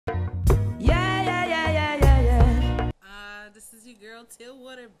your girl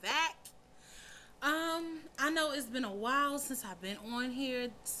Tillwater back. I know it's been a while since I've been on here.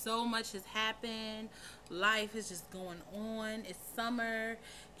 So much has happened. Life is just going on. It's summer,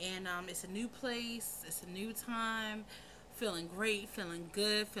 and it's a new place. It's a new time. Feeling great, feeling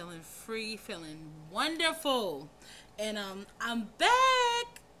good, feeling free, feeling wonderful. And I'm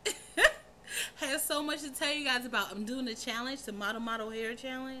back. Have so much to tell you guys about. I'm doing the challenge, the model hair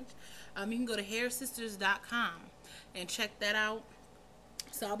challenge. You can go to hairsisters.com and check that out.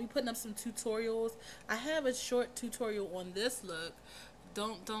 So I'll be putting up some tutorials. I have a short tutorial on this look.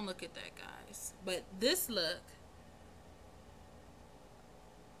 Don't look at that, guys. But this look,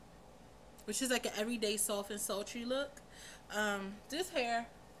 which is like an everyday soft and sultry look. This hair,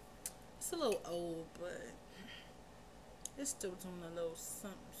 it's a little old, but it's still doing a little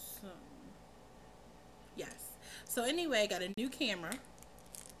something. Yes. So anyway, I got a new camera.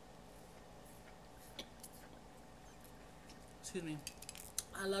 Excuse me.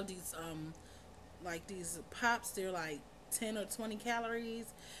 I love these like these pops. They're like 10 or 20 calories,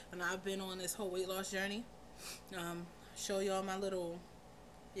 and I've been on this whole weight loss journey. Show y'all my little,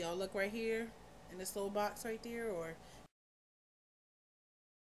 y'all look right here in this little box right there, or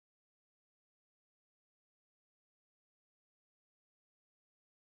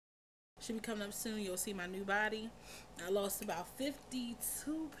should be coming up soon. You'll see my new body. I lost about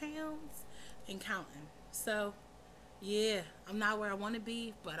 52 pounds and counting. So yeah, I'm not where I want to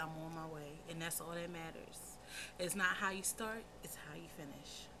be, but I'm on my way, and that's all that matters. It's not how you start, it's how you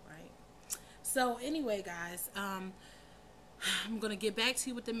finish, right? So anyway, guys, I'm gonna get back to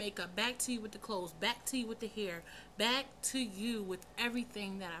you with the makeup, back to you with the clothes, back to you with the hair, back to you with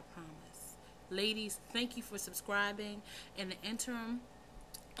everything that I promised. Ladies, thank you for subscribing. In the interim,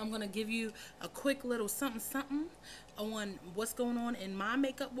 I'm gonna give you a quick little something on what's going on in my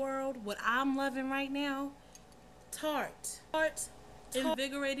makeup world, what I'm loving right now. Tarte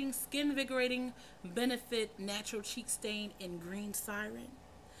invigorating, skin invigorating benefit natural cheek stain in green siren.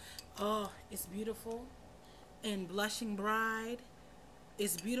 Oh, it's beautiful. And blushing bride,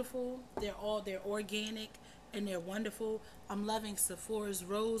 it's beautiful. They're organic and they're wonderful. I'm loving Sephora's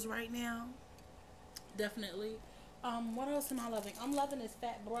rose right now, definitely. What else am I loving? I'm loving this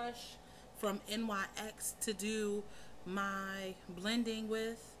fat brush from NYX to do my blending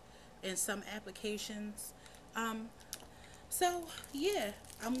with in some applications. So yeah,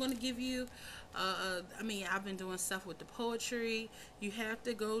 I'm gonna give you I mean, I've been doing stuff with the poetry. You have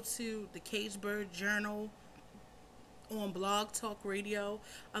to go to the Cage Bird Journal on Blog Talk Radio.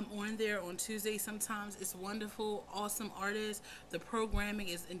 I'm on there on Tuesday sometimes. It's wonderful, awesome artists. The programming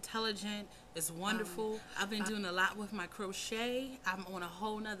is intelligent, it's wonderful. I've been doing a lot with my crochet. I'm on a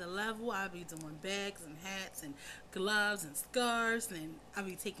whole nother level. I'll be doing bags and hats and gloves and scarves, and I'll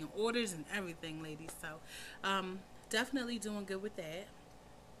be taking orders and everything, ladies. So definitely doing good with that.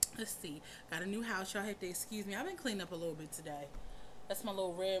 Let's see, got a new house. Y'all have to excuse me. I've been cleaning up a little bit today. That's my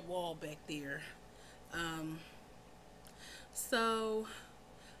little red wall back there. So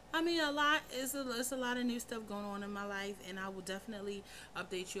I mean, it's a lot of new stuff going on in my life, and I will definitely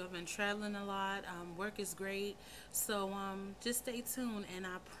update you. I've been traveling a lot. Work is great, so just stay tuned. And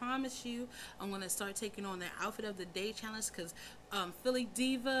I promise you, I'm gonna start taking on the outfit of the day challenge, because Philly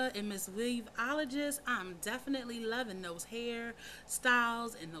Diva and Miss Weaveologist, I'm definitely loving those hair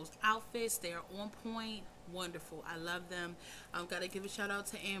styles and those outfits. They are on point. Wonderful. I love them. I've got to give a shout out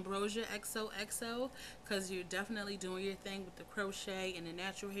to Ambrosia XOXO, because you're definitely doing your thing with the crochet and the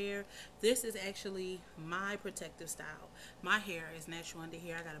natural hair. This is actually my protective style. My hair is natural under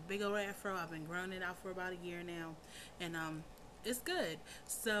here. I got a big old afro. I've been growing it out for about a year now, and it's good.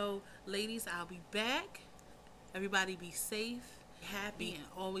 So ladies, I'll be back. Everybody be safe, happy, and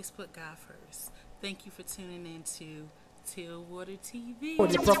always put God first. Thank you for tuning in to Tillwater TV. Oh,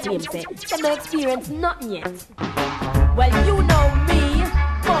 the proclaim say, them no experience nothing yet. Well, you know me,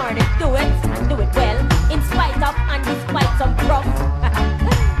 born to do it, and do it well, in spite of and despite some rough.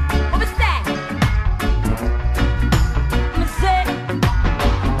 What was that? Me say,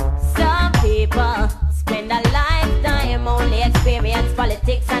 some people spend a lifetime only experience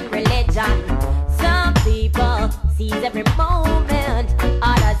politics and religion. Some people seize every moment,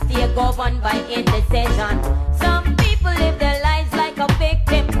 others stay governed by indecision.